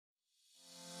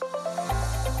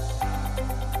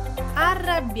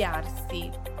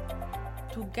Arrabbiarsi.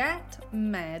 To get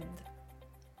mad.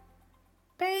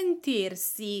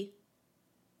 Pentirsi.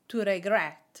 To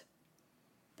regret.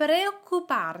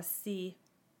 Preoccuparsi.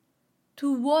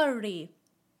 To worry.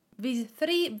 These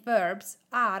three verbs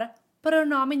are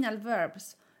pronominal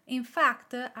verbs. In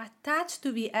fact, attached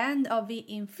to the end of the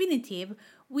infinitive,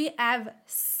 we have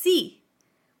si,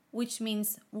 which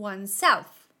means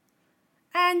oneself,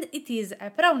 and it is a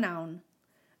pronoun.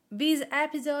 This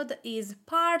episode is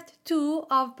part 2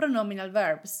 of pronominal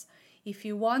verbs. If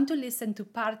you want to listen to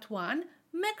part 1,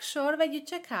 make sure that you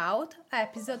check out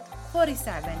episode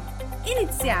 47.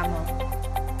 Iniziamo!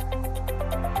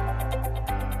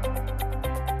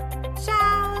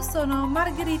 Ciao, sono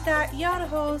Margherita, your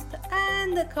host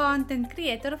and content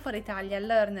creator for Italian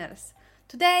learners.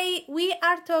 Today we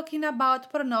are talking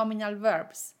about pronominal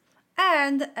verbs.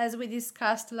 And as we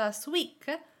discussed last week,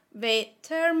 the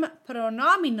term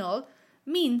pronominal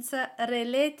means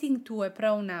relating to a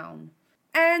pronoun.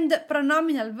 And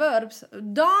pronominal verbs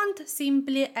don't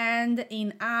simply end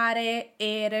in are,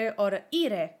 ere, or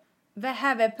ire. They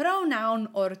have a pronoun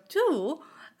or two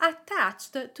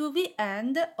attached to the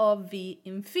end of the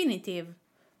infinitive.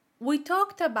 We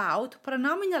talked about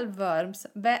pronominal verbs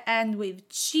that end with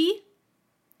ci,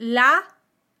 la,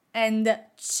 and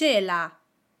cela.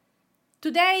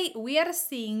 Today we are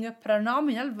seeing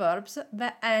pronominal verbs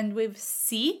that end with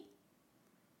si,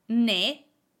 ne,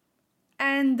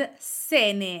 and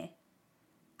sene.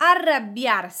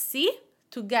 Arrabbiarsi,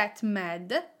 to get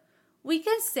mad, we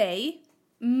can say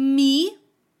mi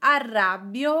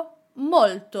arrabbio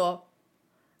molto.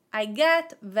 I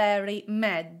get very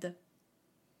mad.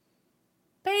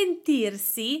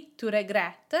 Pentirsi, to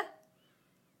regret.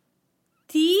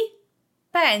 Ti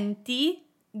penti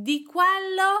di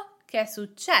quello che è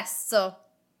successo.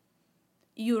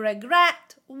 You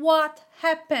regret what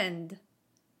happened.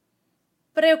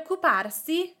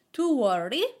 Preoccuparsi, to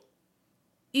worry.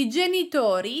 I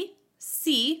genitori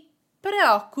si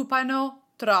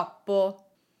preoccupano troppo.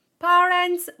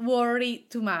 Parents worry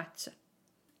too much.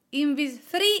 In these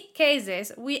three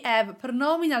cases, we have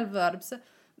pronominal verbs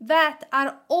that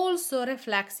are also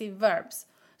reflexive verbs.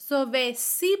 So the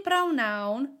si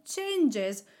pronoun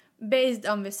changes based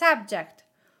on the subject.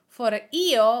 For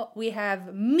io, we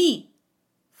have mi.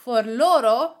 For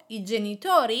loro, I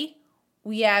genitori,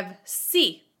 we have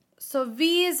si. So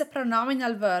these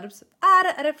pronominal verbs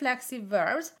are reflexive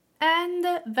verbs and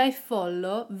they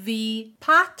follow the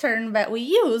pattern that we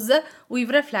use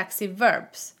with reflexive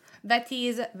verbs. That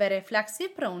is the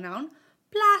reflexive pronoun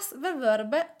plus the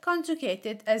verb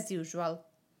conjugated as usual.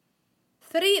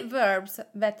 Three verbs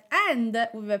that end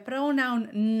with the pronoun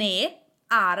ne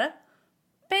are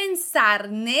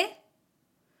pensarne,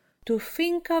 to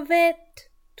think of it,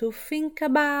 to think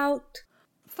about.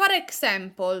 For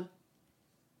example,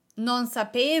 non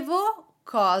sapevo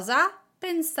cosa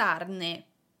pensarne.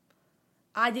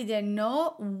 I didn't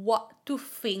know what to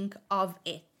think of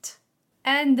it.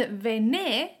 And the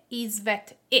ne is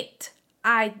that it.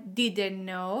 I didn't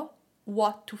know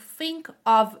what to think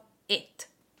of it.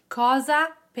 Cosa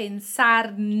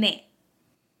pensarne.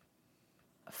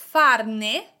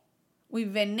 Farne,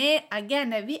 with the ne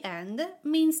again at the end,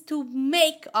 means to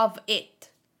make of it.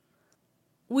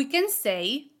 We can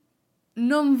say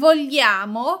non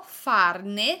vogliamo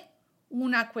farne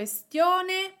una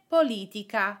questione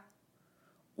politica.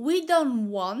 We don't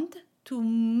want to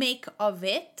make of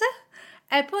it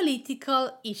a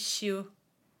political issue.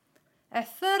 A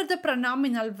third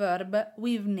pronominal verb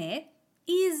with ne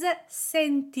is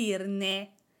sentirne.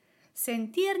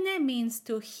 Sentirne means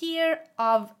to hear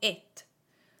of it.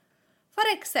 For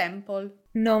example,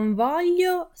 non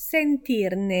voglio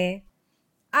sentirne.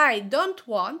 I don't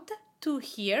want to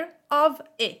hear of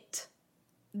it.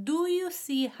 Do you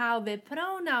see how the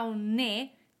pronoun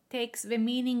ne takes the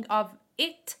meaning of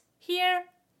it here?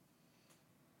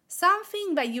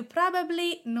 Something that you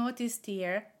probably noticed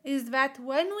here is that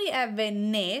when we have a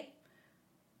ne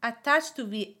attached to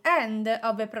the end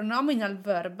of a pronominal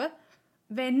verb,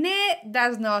 the ne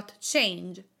does not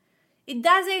change. It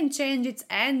doesn't change its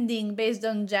ending based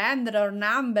on gender or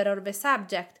number or the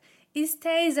subject. It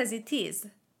stays as it is,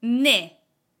 ne.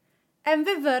 And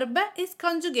the verb is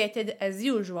conjugated as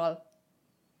usual.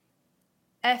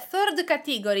 A third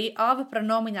category of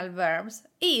pronominal verbs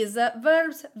is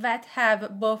verbs that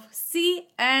have both si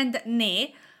and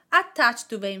ne attached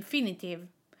to the infinitive.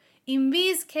 In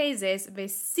these cases, the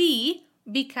si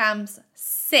becomes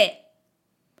se.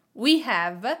 We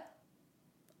have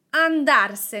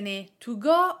andarsene, to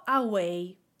go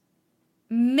away.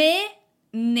 Me,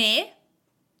 ne,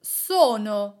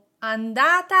 sono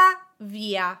andata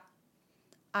via.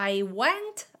 I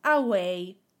went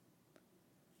away.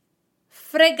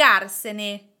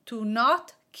 Fregarsene, to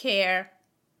not care.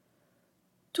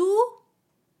 Tu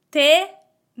te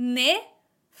ne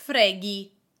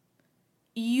freghi.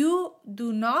 You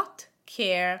do not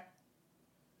care.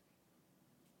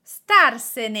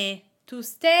 Starsene, to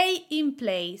stay in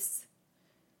place.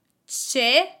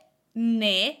 Ce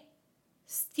ne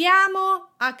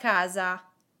stiamo a casa.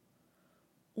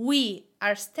 We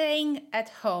are staying at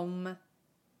home.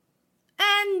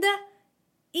 And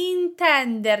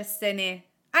intendersene.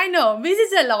 I know, this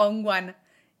is a long one.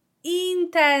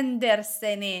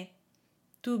 Intendersene.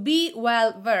 To be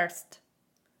well versed.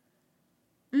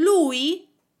 Lui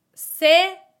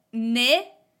se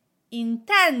ne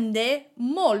intende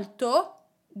molto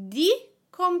di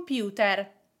computer.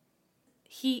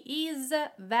 He is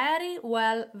very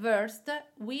well versed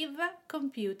with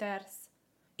computers.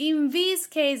 In these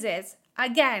cases,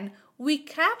 again, we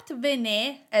kept the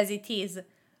ne as it is.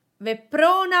 The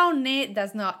pronoun ne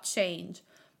does not change,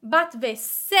 but the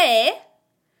se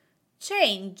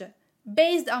change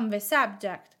based on the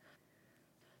subject.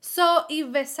 So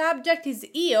if the subject is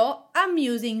io, I'm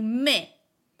using me.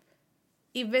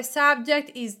 If the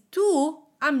subject is tu,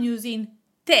 I'm using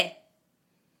te.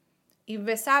 If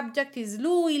the subject is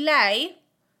lui, lei,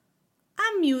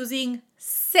 I'm using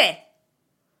se.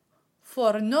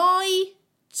 For noi,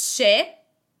 ce.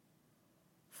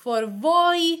 For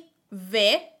voi,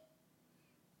 ve.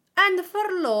 And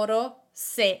for loro,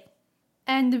 se.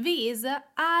 And these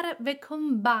are the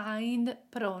combined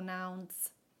pronouns.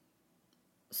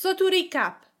 So to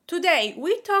recap, today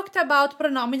we talked about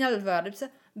pronominal verbs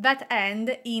that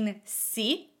end in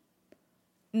si,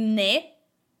 ne,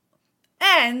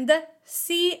 and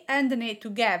si and ne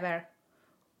together.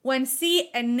 When si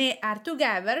and ne are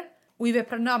together with a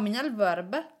pronominal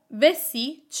verb, the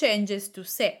si changes to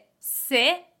se.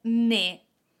 Se, ne.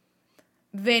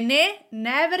 The ne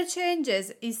never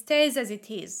changes, it stays as it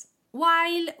is.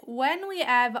 While when we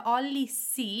have only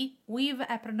si with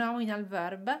a pronominal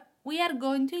verb, we are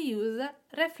going to use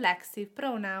reflexive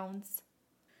pronouns.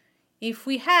 If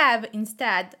we have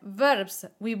instead verbs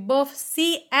with both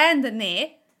si and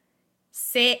ne,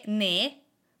 se, ne,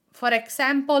 for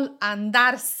example,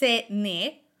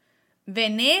 andarsene, the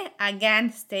ne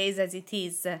again stays as it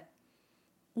is,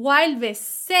 while the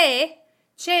se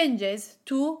changes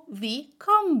to the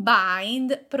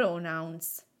combined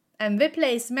pronouns. And the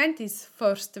placement is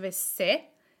first the se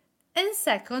and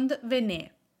second the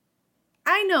ne.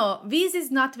 I know this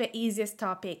is not the easiest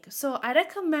topic, so I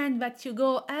recommend that you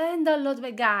go and download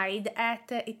the guide at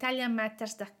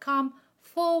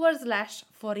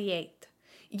italianmatters.com/48.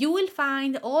 You will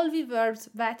find all the verbs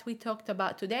that we talked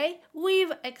about today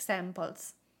with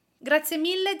examples. Grazie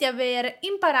mille di aver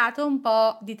imparato un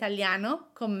po' di italiano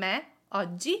con me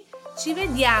oggi. Ci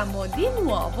vediamo di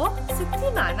nuovo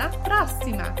settimana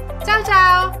prossima. Ciao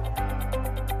ciao!